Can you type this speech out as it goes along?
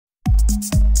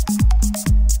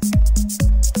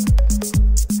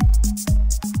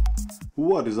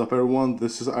What is up everyone,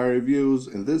 this is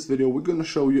iReviews. In this video we're going to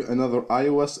show you another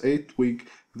iOS 8 tweak.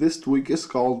 This tweak is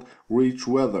called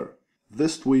ReachWeather.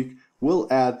 This tweak will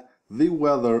add the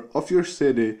weather of your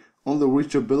city on the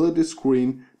reachability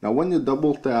screen. Now when you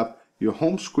double tap your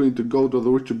home screen to go to the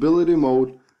reachability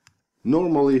mode,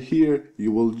 normally here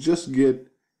you will just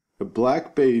get a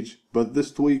black page, but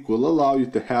this tweak will allow you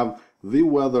to have the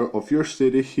weather of your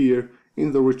city here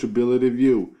in the reachability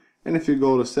view. And if you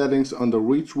go to settings under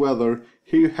ReachWeather,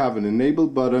 here you have an enable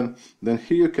button. Then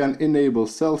here you can enable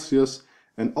Celsius,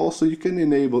 and also you can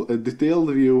enable a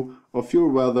detailed view of your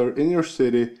weather in your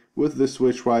city with this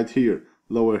switch right here.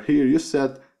 Lower here you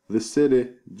set the city,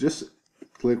 just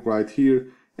click right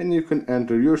here and you can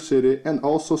enter your city, and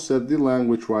also set the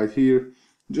language right here.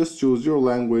 Just choose your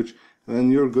language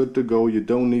and you're good to go. You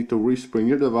don't need to respring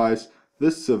your device.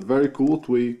 This is a very cool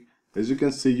tweak. As you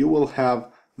can see, you will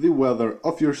have the weather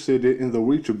of your city in the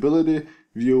reachability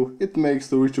view. It makes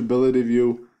the reachability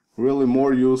view really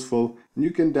more useful.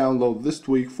 You can download this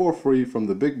tweak for free from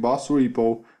the Big Boss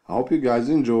repo. I hope you guys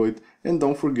enjoyed, and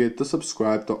don't forget to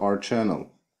subscribe to our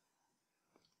channel.